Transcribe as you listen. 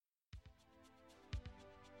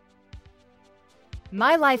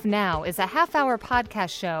My Life Now is a half-hour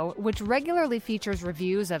podcast show which regularly features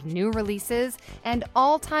reviews of new releases and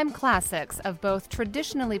all-time classics of both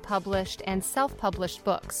traditionally published and self-published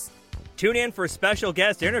books. Tune in for special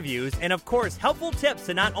guest interviews and, of course, helpful tips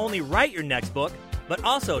to not only write your next book, but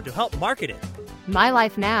also to help market it. My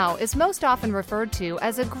Life Now is most often referred to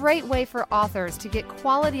as a great way for authors to get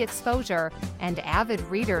quality exposure and avid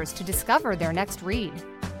readers to discover their next read.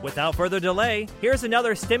 Without further delay, here's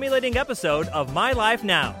another stimulating episode of My Life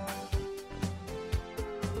Now.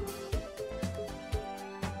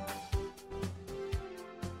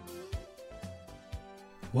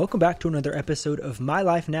 Welcome back to another episode of My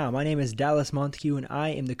Life Now. My name is Dallas Montague, and I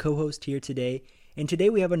am the co-host here today. And today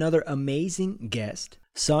we have another amazing guest,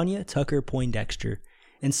 Sonia Tucker Poindexter.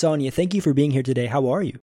 And Sonia, thank you for being here today. How are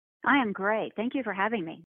you? I am great. Thank you for having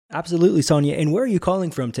me. Absolutely, Sonia. And where are you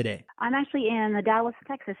calling from today? I'm actually in the Dallas,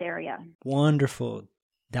 Texas area. Wonderful.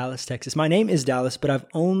 Dallas, Texas. My name is Dallas, but I've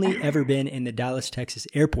only ever been in the Dallas, Texas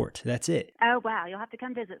airport. That's it. Oh, wow. You'll have to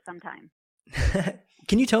come visit sometime.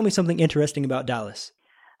 Can you tell me something interesting about Dallas?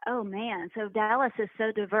 Oh, man. So Dallas is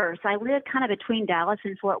so diverse. I live kind of between Dallas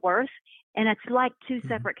and Fort Worth, and it's like two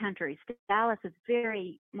separate countries. Dallas is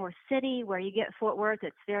very more city, where you get Fort Worth.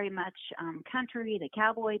 It's very much country, the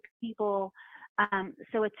cowboy people.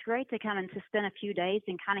 So it's great to come and to spend a few days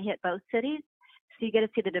and kind of hit both cities. So you get to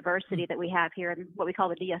see the diversity that we have here in what we call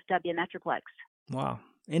the DFW Metroplex. Wow.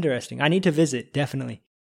 Interesting. I need to visit, definitely.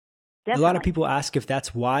 A lot of people ask if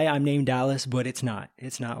that's why I'm named Dallas, but it's not.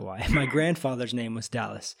 It's not why. My grandfather's name was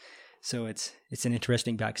Dallas. So it's an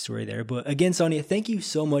interesting backstory there. But again, Sonia, thank you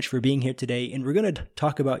so much for being here today. And we're going to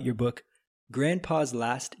talk about your book, Grandpa's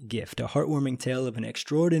Last Gift, a heartwarming tale of an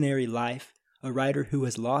extraordinary life, a writer who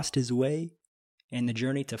has lost his way, and the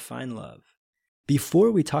journey to find love.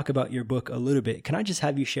 Before we talk about your book a little bit, can I just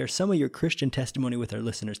have you share some of your Christian testimony with our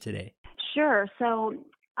listeners today? Sure. So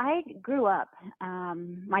I grew up,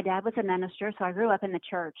 my dad was a minister, so I grew up in the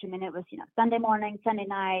church. I mean, it was, Sunday morning, Sunday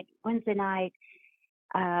night, Wednesday night,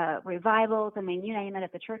 revivals. I mean, you name it.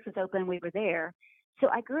 If the church was open, we were there. So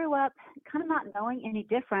I grew up kind of not knowing any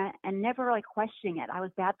different and never really questioning it. I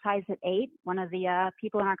was baptized at 8. One of the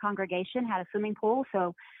people in our congregation had a swimming pool,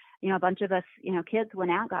 so a bunch of us, kids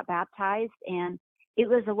went out, got baptized, and it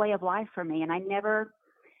was a way of life for me. And I never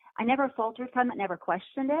faltered from it, never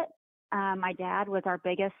questioned it. My dad was our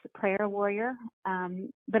biggest prayer warrior.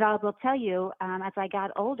 But I will tell you, as I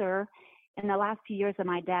got older, in the last few years of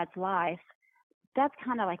my dad's life, that's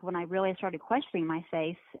kind of like when I really started questioning my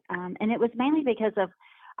faith. And it was mainly because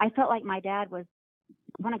I felt like my dad was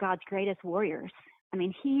one of God's greatest warriors. I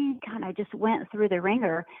mean, he kind of just went through the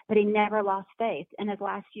ringer, but he never lost faith. In his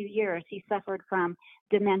last few years, he suffered from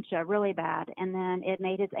dementia really bad, and then it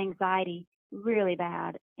made his anxiety really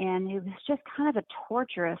bad. And it was just kind of a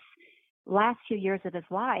torturous last few years of his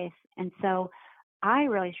life. And so I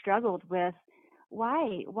really struggled with,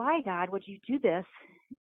 why, God, would you do this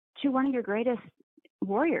to one of your greatest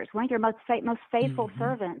warriors, one of your most faithful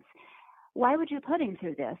servants? Why would you put him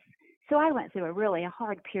through this? So I went through a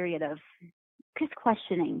hard period of just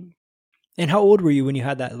questioning. And how old were you when you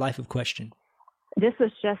had that life of question? This was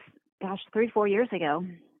just, 3-4 years ago.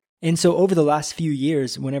 And so over the last few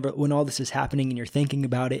years, when all this is happening and you're thinking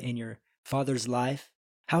about it in your father's life,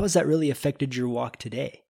 how has that really affected your walk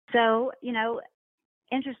today? So,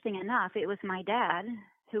 interesting enough, it was my dad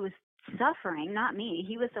who was suffering, not me.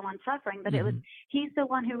 He was the one suffering, but he's the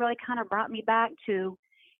one who really kind of brought me back to,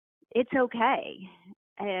 it's okay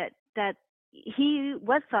that he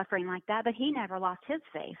was suffering like that, but he never lost his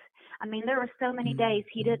faith. I mean, there were so many days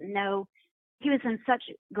he didn't know. He was in such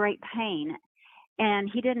great pain,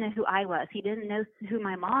 and he didn't know who I was. He didn't know who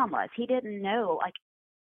my mom was. He didn't know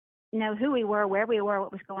who we were, where we were,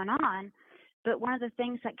 what was going on. But one of the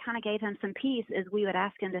things that kind of gave him some peace is we would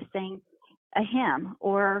ask him to sing a hymn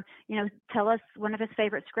or, tell us one of his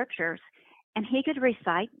favorite scriptures. And he could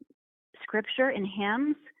recite scripture and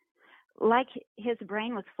hymns like his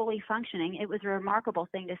brain was fully functioning. It was a remarkable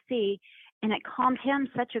thing to see, and it calmed him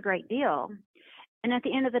such a great deal. And at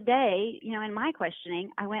the end of the day, in my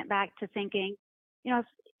questioning, I went back to thinking,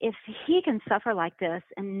 if he can suffer like this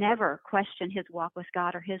and never question his walk with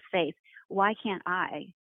God or his faith, why can't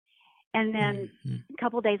I? And then a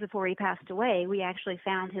couple of days before he passed away, we actually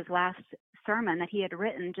found his last sermon that he had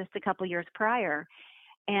written just a couple years prior.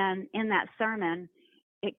 And in that sermon,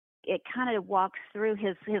 it kind of walks through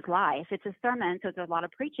his life. It's a sermon, so there's a lot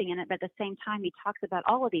of preaching in it, but at the same time, he talks about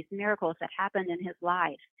all of these miracles that happened in his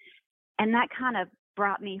life. And that kind of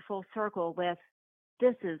brought me full circle with,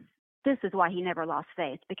 this is why he never lost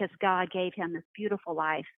faith, because God gave him this beautiful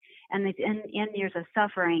life and these in years of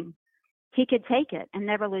suffering. he could take it and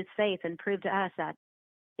never lose faith and prove to us that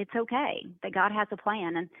it's okay, that God has a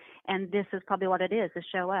plan. And this is probably what it is, to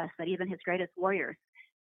show us that even his greatest warriors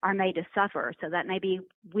are made to suffer, so that maybe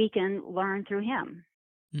we can learn through him.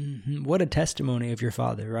 Mm-hmm. What a testimony of your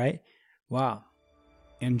father, right? Wow.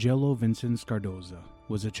 Angelo Vincent Scardoza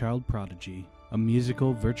was a child prodigy, a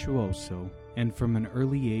musical virtuoso, and from an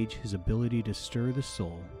early age his ability to stir the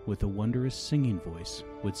soul with a wondrous singing voice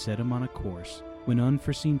would set him on a course. When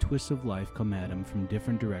unforeseen twists of life come at him from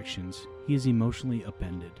different directions, he is emotionally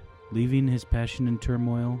upended, leaving his passion in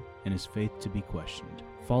turmoil and his faith to be questioned.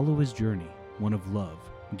 Follow his journey, one of love,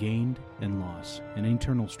 gained and loss, and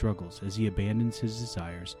internal struggles as he abandons his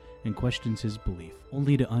desires and questions his belief,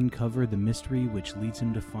 only to uncover the mystery which leads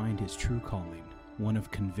him to find his true calling, one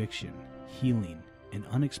of conviction, healing, and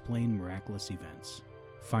unexplained miraculous events.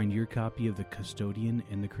 Find your copy of The Custodian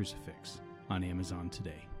and the Crucifix on Amazon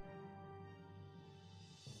today.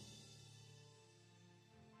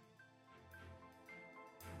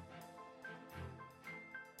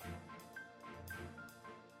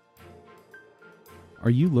 Are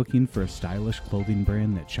you looking for a stylish clothing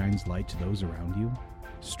brand that shines light to those around you?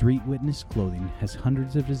 Street Witness Clothing has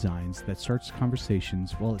hundreds of designs that starts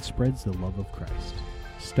conversations while it spreads the love of Christ.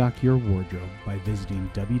 Stock your wardrobe by visiting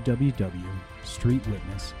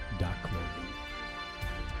www.streetwitness.clothing.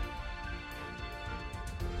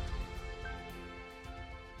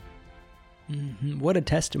 Mm-hmm. What a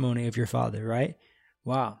testimony of your father, right?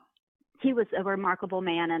 Wow. He was a remarkable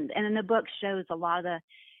man, and in the book shows a lot of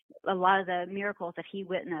the miracles that he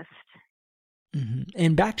witnessed. Mm-hmm.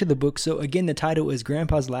 And back to the book. So again, the title is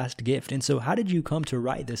Grandpa's Last Gift. And so how did you come to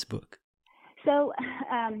write this book? So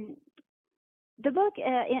the book,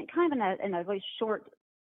 in a really short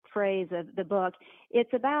phrase of the book,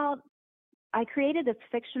 it's about, I created this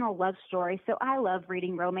fictional love story. So I love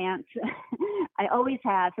reading romance. I always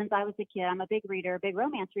have since I was a kid. I'm a big reader, a big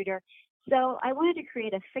romance reader. So I wanted to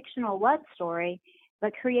create a fictional love story,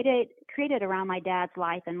 but created around my dad's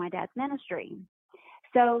life and my dad's ministry.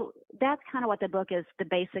 So that's kind of what the book is,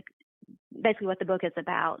 basically what the book is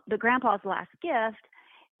about. But Grandpa's Last Gift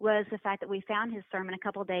was the fact that we found his sermon a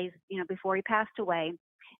couple of days, before he passed away.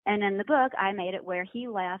 And in the book, I made it where he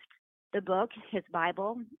left the book, his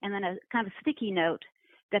Bible, and then a kind of sticky note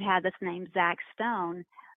that had this name, Zach Stone,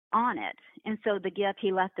 on it. And so the gift,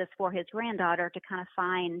 he left this for his granddaughter to kind of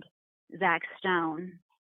find Zach Stone,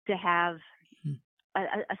 to have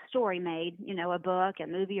a story made, a book, a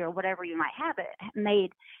movie, or whatever you might have it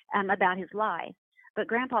made about his life. But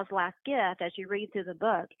Grandpa's Last Gift, as you read through the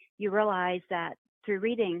book, you realize that through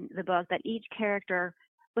reading the book that each character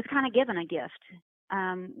was kind of given a gift,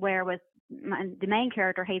 where with the main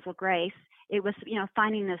character, Hazel Grace, it was,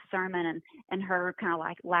 finding this sermon and her kind of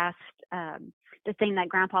like last, the thing that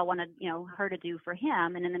Grandpa wanted, her to do for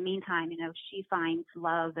him. And in the meantime, she finds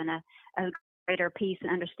love and a greater peace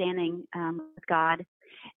and understanding with God.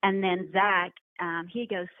 And then Zach, he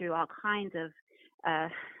goes through all kinds of,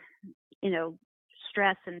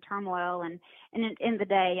 stress and turmoil. And in the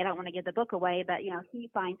day, I don't want to give the book away, but, he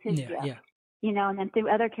finds his gift. Yeah. And then through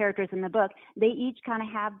other characters in the book, they each kind of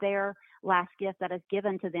have their last gift that is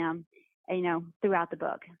given to them, throughout the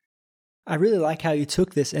book. I really like how you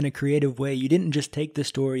took this in a creative way. You didn't just take the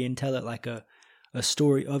story and tell it like a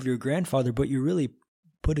story of your grandfather, but you really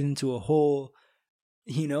put it into a whole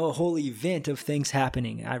event of things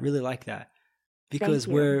happening. I really like that. Because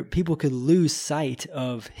where people could lose sight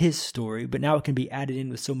of his story, but now it can be added in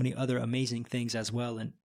with so many other amazing things as well,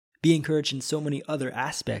 and be encouraged in so many other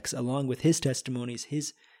aspects along with his testimonies,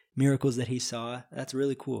 his miracles that he saw. That's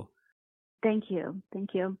really cool. Thank you.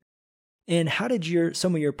 Thank you. And how did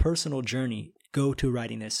some of your personal journey go to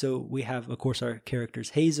writing this? So we have, of course, our characters,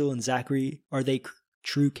 Hazel and Zachary. Are they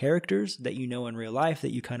true characters that you know in real life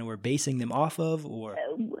that you kind of were basing them off of, or?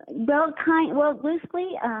 Well,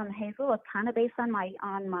 loosely, Hazel was kind of based on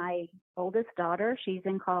my oldest daughter. She's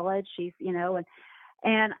in college. She's,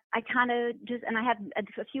 and I kind of and I have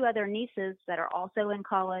a few other nieces that are also in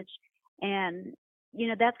college, and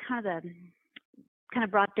that's kind of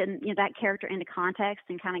brought that character into context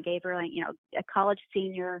and kind of gave her a college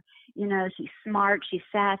senior. She's smart, she's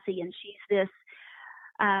sassy, and she's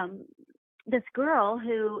this girl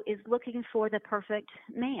who is looking for the perfect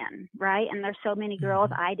man, right? And there's so many girls.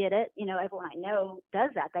 Mm-hmm. I did it. Everyone I know does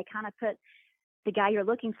that. They kind of put the guy you're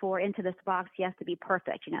looking for into this box. He has to be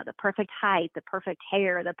perfect, the perfect height, the perfect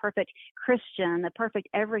hair, the perfect Christian, the perfect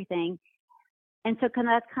everything. And so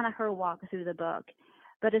that's kind of her walk through the book.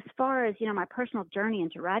 But as far as, my personal journey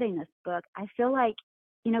into writing this book, I feel like,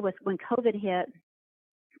 when COVID hit,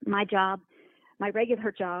 my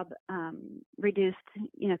regular job, reduced,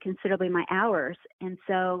 considerably my hours. And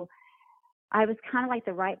so I was kind of like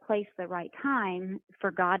the right place, the right time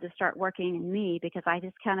for God to start working in me, because I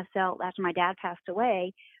just kind of felt after my dad passed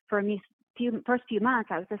away, for me, first few months,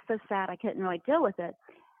 I was just so sad I couldn't really deal with it.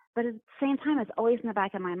 But at the same time, it's always in the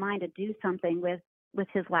back of my mind to do something with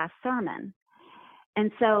his last sermon.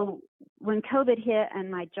 And so when COVID hit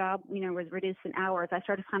and my job, was reduced in hours, I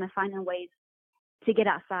started kind of finding ways to get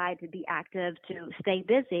outside, to be active, to stay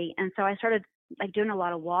busy. And so I started like doing a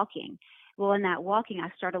lot of walking. Well, in that walking, I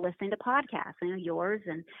started listening to podcasts, yours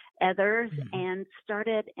and others, and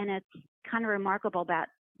it's kind of remarkable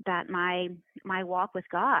that my walk with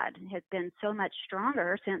God has been so much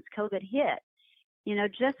stronger since COVID hit.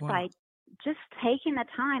 Just Wow. by just taking the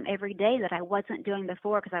time every day that I wasn't doing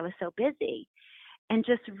before because I was so busy, and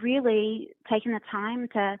just really taking the time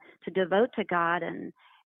to devote to God and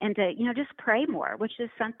to, just pray more, which is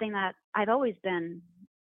something that I've always been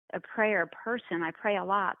a prayer person. I pray a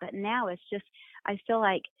lot, but now it's just, I feel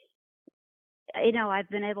like, I've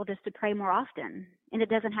been able just to pray more often, and it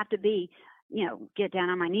doesn't have to be, get down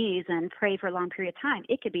on my knees and pray for a long period of time.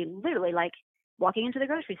 It could be literally like walking into the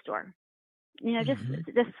grocery store, just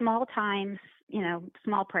small times,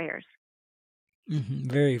 small prayers.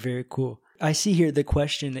 Very, very cool. I see here the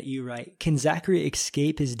question that you write: can Zachary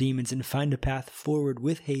escape his demons and find a path forward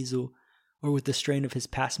with Hazel, or with the strain of his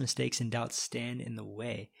past mistakes and doubts stand in the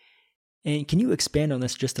way? And can you expand on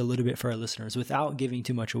this just a little bit for our listeners without giving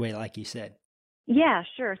too much away, like you said? Yeah,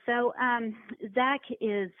 sure. So Zach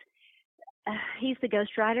is, he's the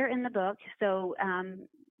ghostwriter in the book. So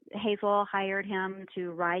Hazel hired him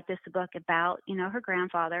to write this book about, her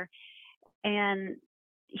grandfather. And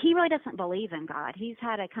he really doesn't believe in God. He's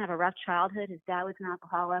had a kind of a rough childhood. His dad was an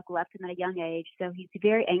alcoholic, left him at a young age. So he's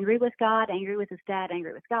very angry with God, angry with his dad,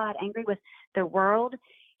 angry with God, angry with the world.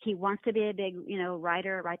 He wants to be a big,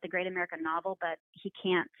 writer, write the great American novel, but he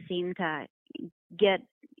can't seem to get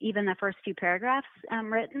even the first few paragraphs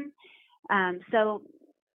written. So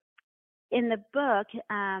in the book,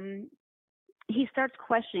 he starts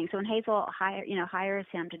questioning. So when Hazel hires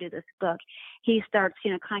him to do this book, he starts,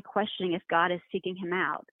 kind of questioning if God is seeking him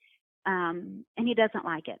out. And he doesn't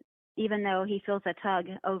like it. Even though he feels a tug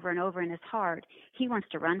over and over in his heart, he wants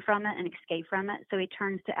to run from it and escape from it. So he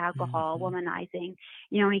turns to alcohol, womanizing.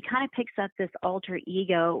 He kind of picks up this alter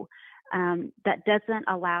ego that doesn't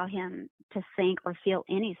allow him to think or feel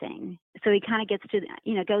anything. So he kind of gets to,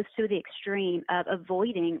 goes to the extreme of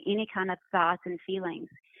avoiding any kind of thoughts and feelings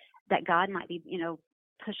that God might be,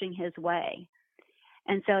 pushing his way.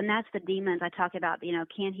 And that's the demons I talk about,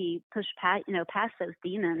 can he push past those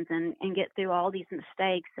demons and get through all these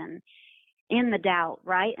mistakes and in the doubt,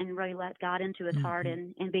 right? And really let God into his heart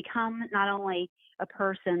and become not only a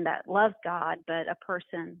person that loves God, but a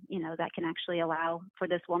person, that can actually allow for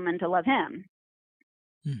this woman to love him.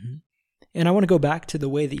 And I want to go back to the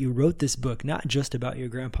way that you wrote this book, not just about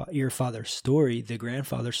your father's story, the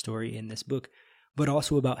grandfather's story in this book, but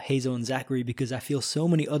also about Hazel and Zachary, because I feel so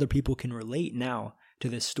many other people can relate now to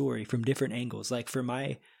this story from different angles. Like for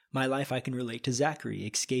my life, I can relate to Zachary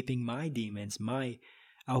escaping my demons, my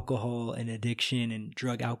alcohol and addiction and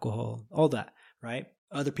drug alcohol, all that, right?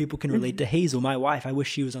 Other people can relate to Hazel, my wife. I wish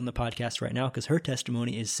she was on the podcast right now because her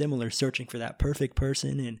testimony is similar, searching for that perfect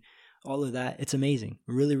person and all of that. It's amazing.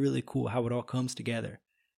 Really, really cool how it all comes together.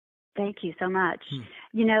 Thank you so much.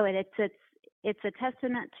 It's a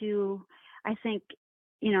testament to, I think,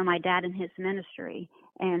 my dad and his ministry.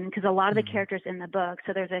 And because a lot of the characters in the book,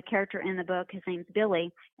 so there's a character in the book, his name's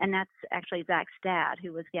Billy, and that's actually Zach's dad,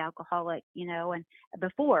 who was the alcoholic, and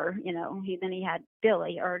before, he had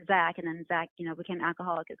Billy or Zach, and then Zach, became an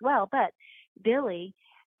alcoholic as well. But Billy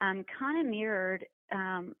kind of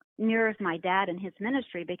mirrors my dad and his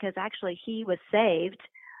ministry, because actually he was saved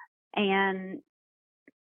and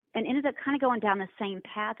ended up kind of going down the same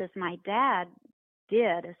path as my dad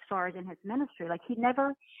did as far as in his ministry. Like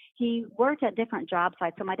he worked at different job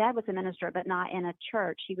sites. So my dad was a minister, but not in a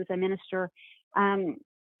church. He was a minister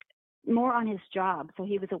more on his job. So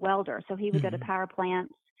he was a welder. So he would go to power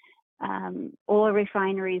plants, oil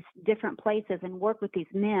refineries, different places, and work with these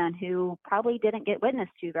men who probably didn't get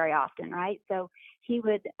witnessed to very often, right? So he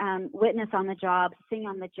would witness on the job, sing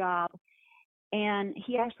on the job. And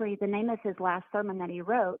he actually, the name of his last sermon that he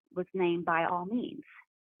wrote was named By All Means.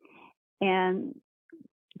 And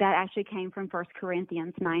that actually came from 1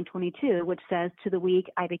 Corinthians 9:22, which says, to the weak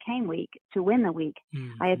I became weak, to win the weak.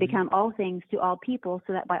 I have become all things to all people,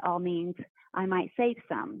 so that by all means I might save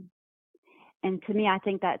some. And to me, I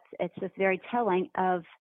think it's just very telling of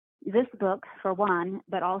this book, for one,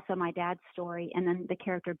 but also my dad's story, and then the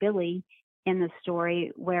character Billy in the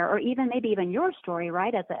story, or maybe even your story,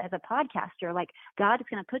 right? As a podcaster, like God is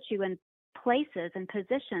going to put you in places and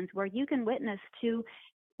positions where you can witness to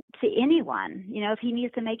anyone. If he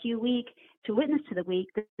needs to make you weak to witness to the weak,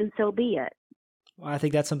 then so be it. Well, I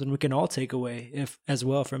think that's something we can all take away as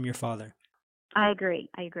well from your father. I agree.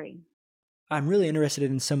 I'm really interested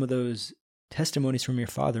in some of those testimonies from your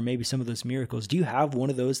father, maybe some of those miracles. Do you have one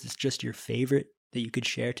of those that's just your favorite that you could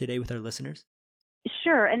share today with our listeners?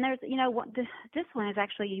 Sure. And there's, this one is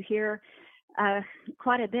actually, you hear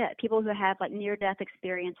quite a bit, people who have like near-death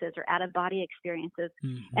experiences or out-of-body experiences.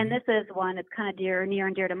 Mm-hmm. And this is one that's kind of near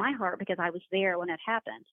and dear to my heart because I was there when it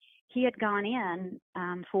happened. He had gone in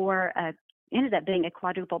ended up being a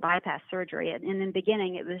quadruple bypass surgery. And in the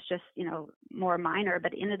beginning, it was just, more minor,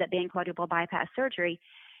 but it ended up being quadruple bypass surgery.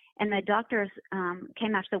 And the doctors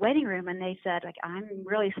came out to the waiting room and they said, like, I'm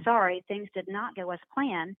really sorry, things did not go as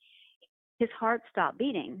planned. His heart stopped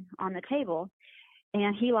beating on the table,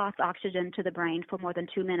 and he lost oxygen to the brain for more than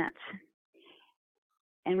 2 minutes.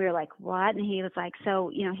 And we were like, what? And he was like,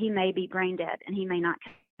 so, he may be brain dead and he may not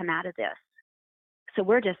come out of this. So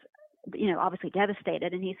we're just, obviously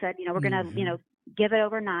devastated. And he said, we're going to, give it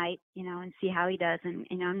overnight, and see how he does. And,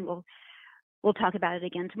 and we'll talk about it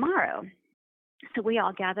again tomorrow. So we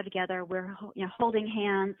all gather together. We're, holding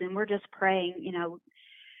hands, and we're just praying,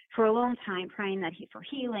 for a long time, praying that for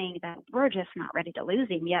healing, that we're just not ready to lose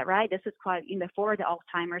him yet, right? This is quite before the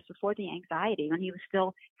Alzheimer's, before the anxiety, when he was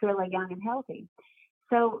still fairly young and healthy.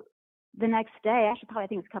 So the next day, actually probably I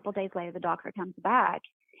think it's a couple of days later, the doctor comes back,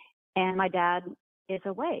 and my dad is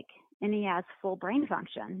awake, and he has full brain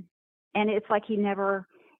function. And it's like he never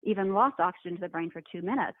even lost oxygen to the brain for 2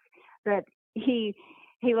 minutes. But he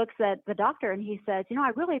looks at the doctor and he says,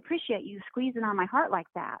 I really appreciate you squeezing on my heart like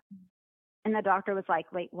that. And the doctor was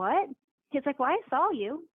like, wait, what? He's like, well, I saw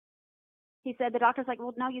you. He said, the doctor's like,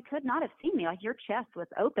 well, no, you could not have seen me. Like, your chest was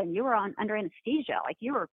open. You were under anesthesia. Like,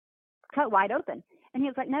 you were cut wide open. And he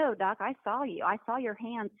was like, no, doc, I saw you. I saw your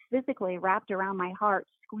hands physically wrapped around my heart,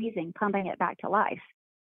 squeezing, pumping it back to life.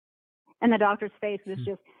 And the doctor's face was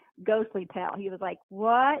just ghostly pale. He was like,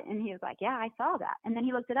 what? And he was like, yeah, I saw that. And then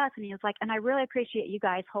he looked at us and he was like, and I really appreciate you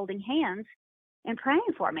guys holding hands and praying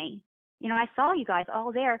for me. I saw you guys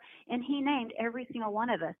all there. And he named every single one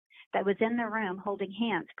of us that was in the room holding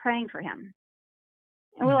hands, praying for him.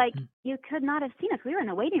 And we're like, you could not have seen us. We were in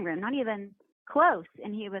the waiting room, not even close.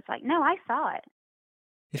 And he was like, no, I saw it.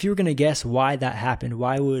 If you were going to guess why that happened,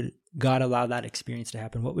 why would God allow that experience to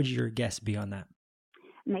happen? What would your guess be on that?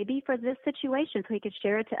 Maybe for this situation, so he could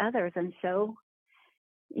share it to others and show,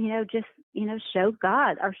 show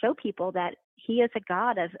God or show people that he is a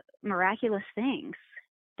God of miraculous things.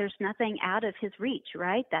 There's nothing out of his reach,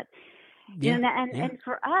 right? And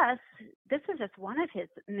for us, this is just one of his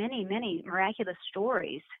many, many miraculous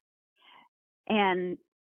stories. And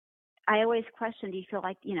I always questioned, do you feel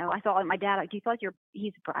like, I thought like my dad, like, do you feel like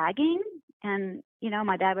he's bragging? And,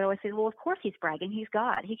 my dad would always say, well, of course he's bragging. He's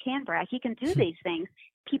God. He can brag. He can do these things.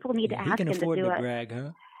 People need to ask him to do it. He can afford to brag,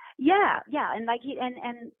 huh? Yeah. And like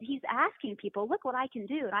and he's asking people, look what I can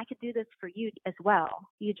do, and I could do this for you as well.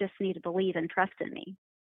 You just need to believe and trust in me.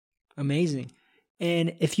 Amazing.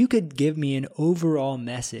 And if you could give me an overall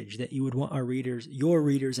message that you would want your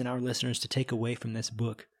readers and our listeners to take away from this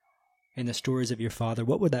book and the stories of your father,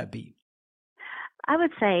 what would that be? I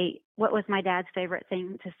would say what was my dad's favorite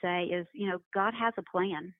thing to say is, God has a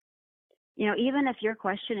plan. Even if you're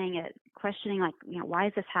questioning like, why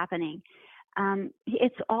is this happening?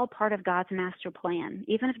 It's all part of God's master plan.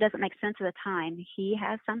 Even if it doesn't make sense at the time, he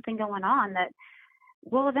has something going on that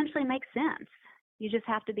will eventually make sense. You just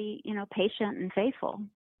have to be, patient and faithful.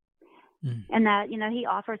 And that, he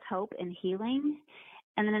offers hope and healing.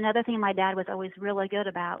 And then another thing my dad was always really good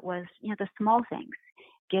about was, the small things,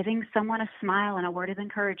 giving someone a smile and a word of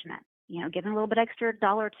encouragement, giving a little bit extra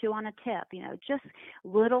 $1 or $2 on a tip, just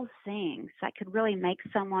little things that could really make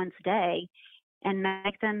someone's day and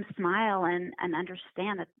make them smile and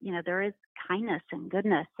understand that, there is kindness and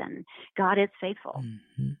goodness and God is faithful.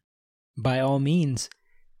 Mm-hmm. By all means.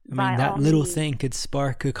 That little thing could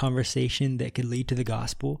spark a conversation that could lead to the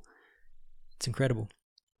gospel. It's incredible.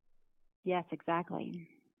 Yes, exactly.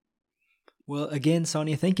 Well, again,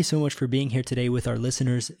 Sonia, thank you so much for being here today with our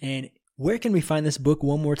listeners. And where can we find this book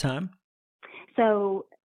one more time? So,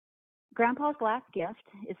 Grandpa's Last Gift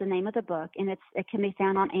is the name of the book, and it can be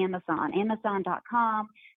found on Amazon, Amazon.com.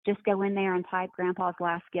 Just go in there and type Grandpa's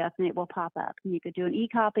Last Gift, and it will pop up. And you could do an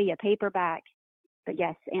e-copy, a paperback, but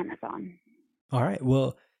yes, Amazon. All right.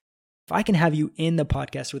 Well, if I can have you in the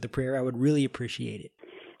podcast with a prayer, I would really appreciate it.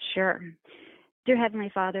 Sure. Dear Heavenly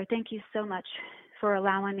Father, thank you so much for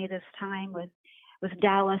allowing me this time with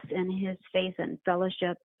Dallas and his Faith and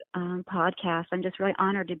Fellowship podcast. I'm just really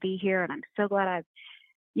honored to be here, and I'm so glad I've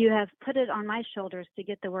you have put it on my shoulders to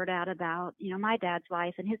get the word out about, my dad's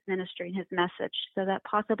life and his ministry and his message, so that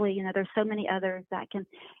possibly, there's so many others that can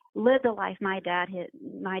live the life my dad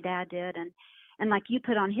did, and like you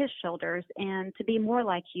put on his shoulders, and to be more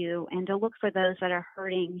like you, and to look for those that are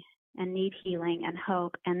hurting and need healing and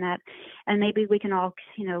hope, and maybe we can all,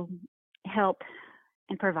 help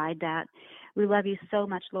and provide that. We love you so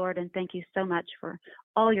much, Lord, and thank you so much for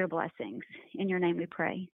all your blessings. In your name we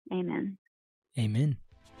pray. Amen. Amen.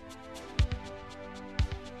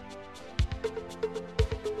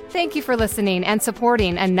 Thank you for listening and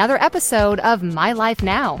supporting another episode of My Life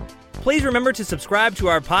Now. Please remember to subscribe to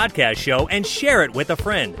our podcast show and share it with a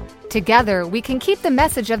friend. Together, we can keep the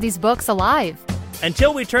message of these books alive.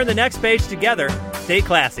 Until we turn the next page together, stay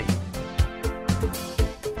classy.